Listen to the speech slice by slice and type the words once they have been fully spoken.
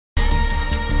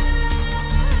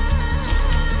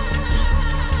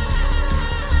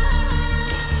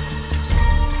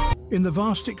In the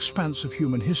vast expanse of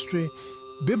human history,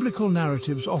 biblical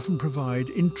narratives often provide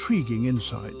intriguing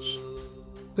insights.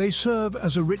 They serve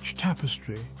as a rich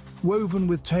tapestry, woven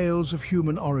with tales of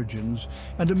human origins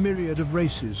and a myriad of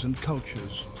races and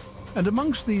cultures. And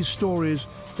amongst these stories,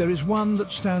 there is one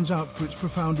that stands out for its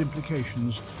profound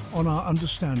implications on our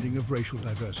understanding of racial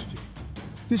diversity.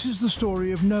 This is the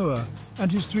story of Noah and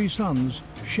his three sons,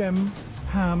 Shem,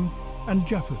 Ham, and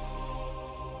Japheth.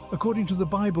 According to the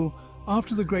Bible,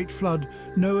 after the Great Flood,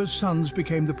 Noah's sons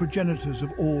became the progenitors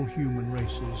of all human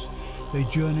races. They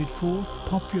journeyed forth,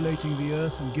 populating the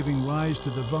earth and giving rise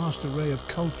to the vast array of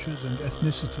cultures and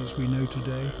ethnicities we know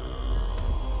today.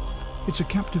 It's a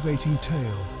captivating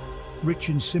tale, rich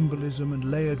in symbolism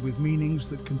and layered with meanings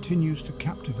that continues to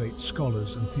captivate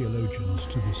scholars and theologians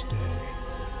to this day.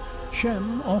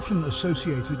 Shem, often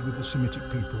associated with the Semitic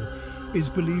people, is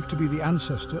believed to be the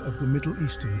ancestor of the Middle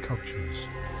Eastern cultures.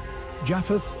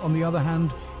 Japheth, on the other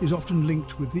hand, is often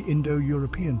linked with the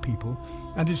Indo-European people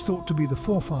and is thought to be the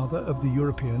forefather of the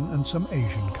European and some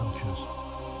Asian cultures.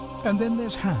 And then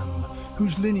there's Ham,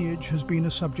 whose lineage has been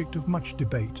a subject of much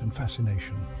debate and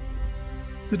fascination.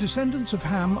 The descendants of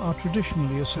Ham are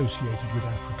traditionally associated with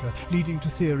Africa, leading to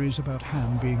theories about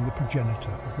Ham being the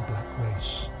progenitor of the black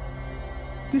race.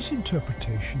 This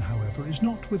interpretation, however, is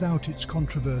not without its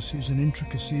controversies and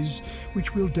intricacies,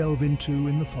 which we'll delve into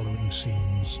in the following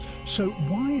scenes. So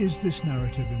why is this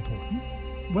narrative important?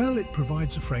 Well, it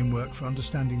provides a framework for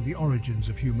understanding the origins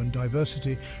of human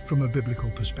diversity from a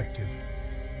biblical perspective.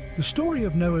 The story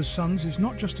of Noah's sons is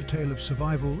not just a tale of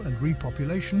survival and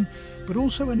repopulation, but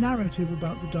also a narrative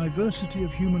about the diversity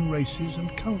of human races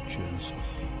and cultures.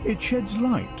 It sheds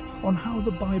light on how the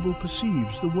Bible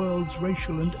perceives the world's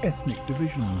racial and ethnic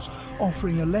divisions,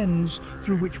 offering a lens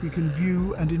through which we can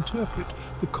view and interpret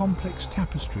the complex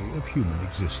tapestry of human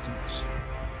existence.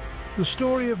 The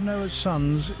story of Noah's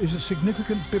sons is a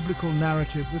significant biblical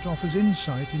narrative that offers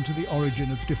insight into the origin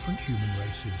of different human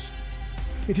races.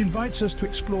 It invites us to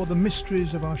explore the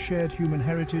mysteries of our shared human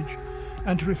heritage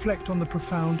and to reflect on the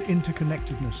profound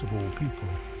interconnectedness of all people.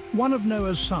 One of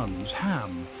Noah's sons,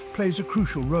 Ham, plays a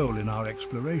crucial role in our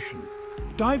exploration.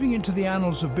 Diving into the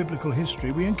annals of biblical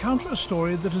history, we encounter a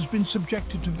story that has been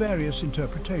subjected to various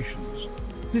interpretations.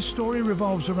 This story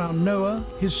revolves around Noah,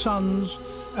 his sons,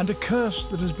 and a curse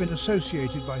that has been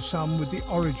associated by some with the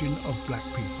origin of black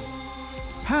people.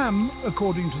 Ham,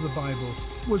 according to the Bible,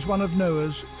 was one of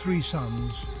Noah's three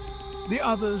sons. The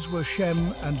others were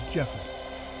Shem and Japheth.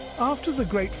 After the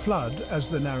Great Flood, as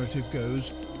the narrative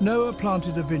goes, Noah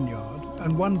planted a vineyard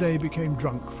and one day became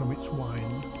drunk from its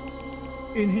wine.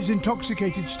 In his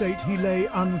intoxicated state, he lay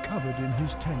uncovered in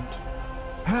his tent.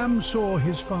 Ham saw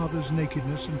his father's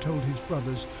nakedness and told his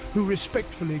brothers, who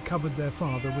respectfully covered their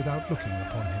father without looking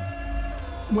upon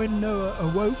him. When Noah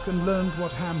awoke and learned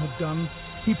what Ham had done,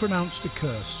 he pronounced a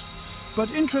curse.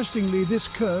 But interestingly, this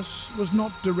curse was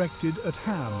not directed at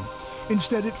Ham.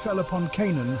 Instead, it fell upon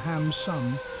Canaan, Ham's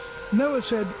son. Noah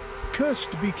said,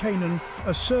 "Cursed be Canaan,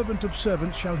 a servant of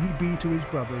servants shall he be to his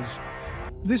brothers."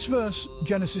 This verse,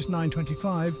 Genesis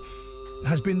 9:25,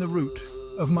 has been the root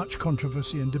of much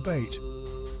controversy and debate.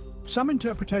 Some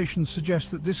interpretations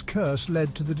suggest that this curse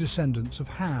led to the descendants of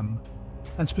Ham,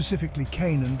 and specifically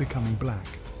Canaan, becoming black.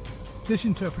 This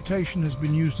interpretation has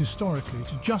been used historically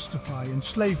to justify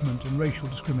enslavement and racial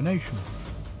discrimination.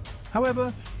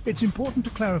 However, it's important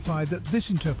to clarify that this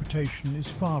interpretation is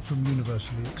far from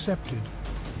universally accepted.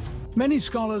 Many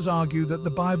scholars argue that the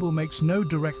Bible makes no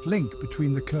direct link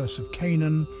between the curse of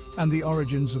Canaan and the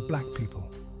origins of black people.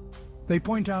 They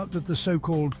point out that the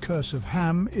so-called curse of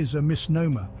Ham is a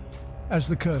misnomer, as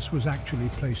the curse was actually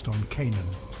placed on Canaan.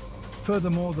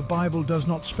 Furthermore, the Bible does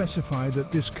not specify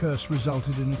that this curse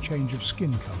resulted in a change of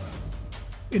skin color.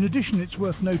 In addition, it's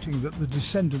worth noting that the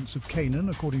descendants of Canaan,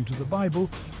 according to the Bible,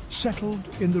 settled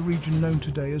in the region known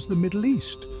today as the Middle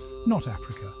East, not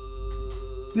Africa.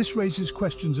 This raises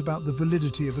questions about the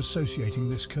validity of associating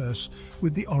this curse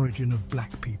with the origin of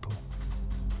black people.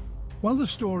 While the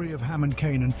story of Ham and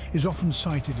Canaan is often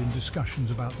cited in discussions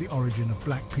about the origin of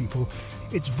black people,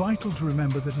 it's vital to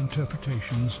remember that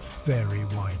interpretations vary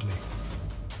widely.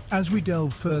 As we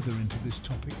delve further into this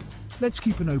topic, let's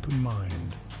keep an open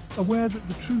mind, aware that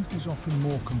the truth is often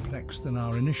more complex than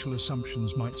our initial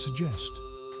assumptions might suggest.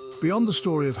 Beyond the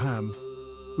story of Ham,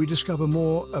 we discover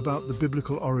more about the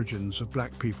biblical origins of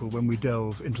black people when we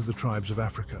delve into the tribes of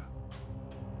Africa.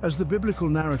 As the biblical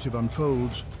narrative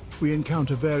unfolds, we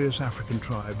encounter various African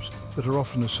tribes that are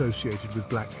often associated with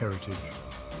black heritage.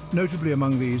 Notably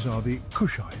among these are the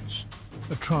Cushites,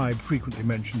 a tribe frequently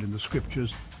mentioned in the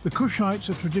scriptures. The Cushites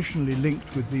are traditionally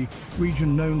linked with the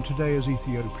region known today as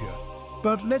Ethiopia.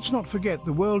 But let's not forget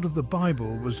the world of the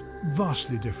Bible was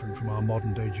vastly different from our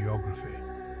modern-day geography.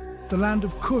 The land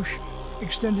of Cush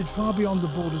extended far beyond the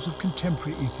borders of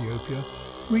contemporary Ethiopia,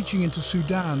 reaching into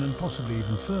Sudan and possibly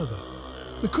even further.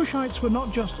 The Cushites were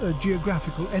not just a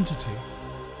geographical entity,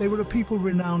 they were a people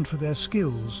renowned for their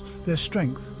skills, their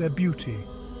strength, their beauty.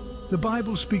 The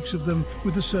Bible speaks of them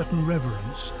with a certain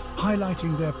reverence,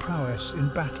 highlighting their prowess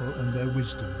in battle and their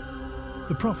wisdom.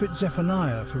 The prophet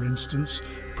Zephaniah, for instance,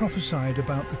 prophesied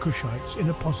about the Cushites in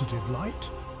a positive light,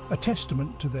 a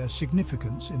testament to their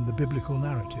significance in the biblical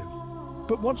narrative.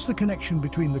 But what's the connection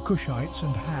between the Cushites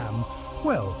and Ham?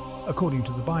 Well, according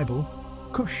to the Bible,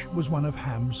 Cush was one of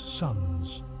Ham's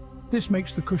sons. This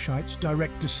makes the Cushites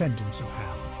direct descendants of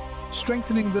Ham,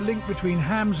 strengthening the link between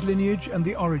Ham's lineage and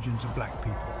the origins of black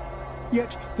people.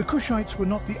 Yet, the Cushites were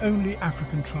not the only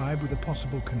African tribe with a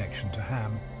possible connection to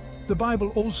Ham. The Bible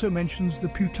also mentions the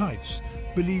Putites,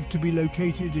 believed to be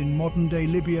located in modern-day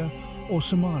Libya or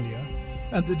Somalia,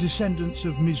 and the descendants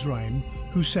of Mizraim,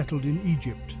 who settled in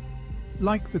Egypt.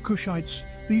 Like the Cushites,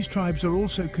 these tribes are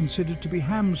also considered to be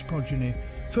Ham's progeny,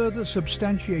 further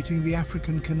substantiating the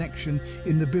African connection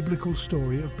in the biblical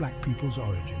story of black people's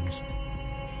origins.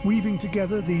 Weaving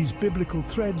together these biblical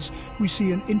threads, we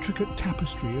see an intricate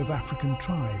tapestry of African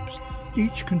tribes,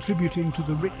 each contributing to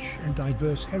the rich and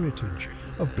diverse heritage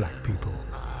of black people.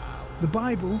 The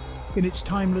Bible, in its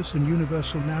timeless and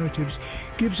universal narratives,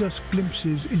 gives us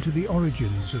glimpses into the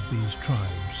origins of these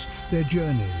tribes, their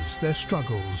journeys, their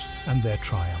struggles, and their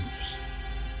triumphs.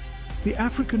 The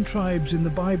African tribes in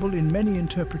the Bible, in many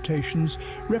interpretations,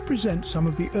 represent some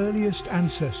of the earliest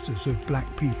ancestors of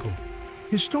black people.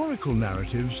 Historical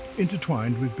narratives,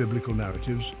 intertwined with biblical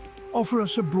narratives, offer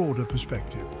us a broader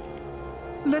perspective.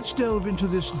 Let's delve into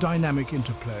this dynamic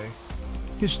interplay.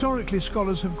 Historically,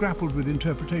 scholars have grappled with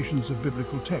interpretations of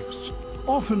biblical texts,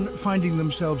 often finding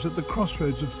themselves at the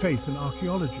crossroads of faith and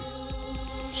archaeology.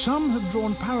 Some have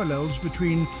drawn parallels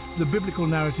between the biblical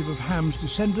narrative of Ham's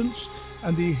descendants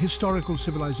and the historical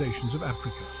civilizations of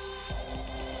Africa.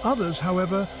 Others,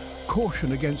 however,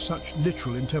 caution against such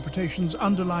literal interpretations,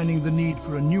 underlining the need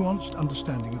for a nuanced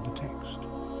understanding of the text.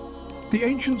 The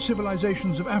ancient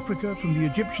civilizations of Africa, from the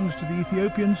Egyptians to the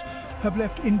Ethiopians, have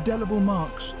left indelible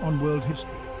marks on world history.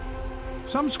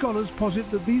 Some scholars posit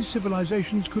that these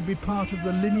civilizations could be part of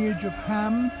the lineage of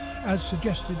Ham, as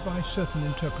suggested by certain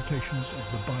interpretations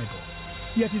of the Bible.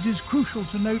 Yet it is crucial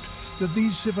to note that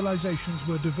these civilizations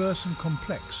were diverse and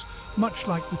complex, much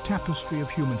like the tapestry of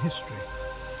human history.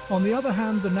 On the other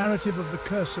hand, the narrative of the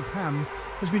curse of Ham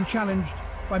has been challenged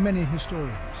by many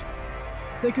historians.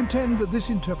 They contend that this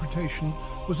interpretation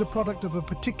was a product of a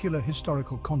particular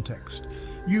historical context,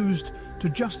 used to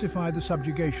justify the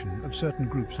subjugation of certain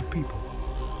groups of people.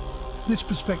 This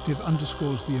perspective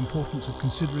underscores the importance of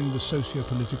considering the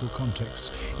socio-political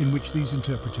contexts in which these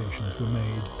interpretations were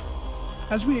made.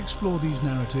 As we explore these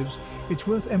narratives, it's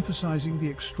worth emphasizing the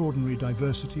extraordinary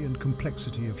diversity and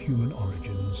complexity of human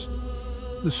origins.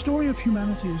 The story of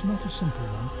humanity is not a simple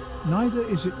one, neither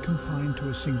is it confined to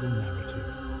a single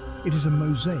narrative. It is a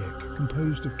mosaic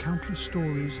composed of countless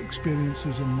stories,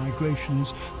 experiences and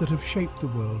migrations that have shaped the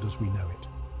world as we know it.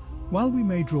 While we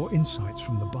may draw insights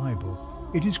from the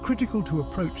Bible, it is critical to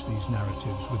approach these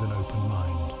narratives with an open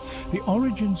mind. The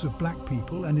origins of black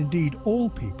people, and indeed all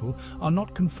people, are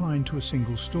not confined to a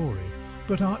single story,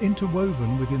 but are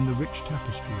interwoven within the rich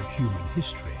tapestry of human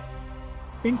history.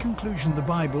 In conclusion, the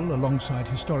Bible, alongside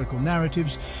historical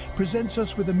narratives, presents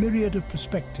us with a myriad of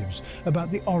perspectives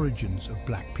about the origins of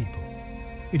black people.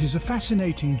 It is a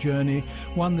fascinating journey,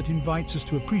 one that invites us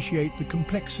to appreciate the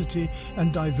complexity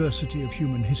and diversity of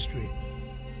human history.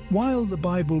 While the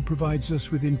Bible provides us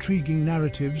with intriguing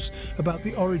narratives about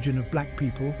the origin of black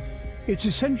people, it's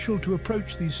essential to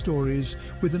approach these stories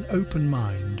with an open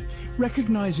mind,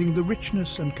 recognizing the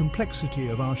richness and complexity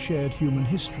of our shared human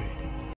history.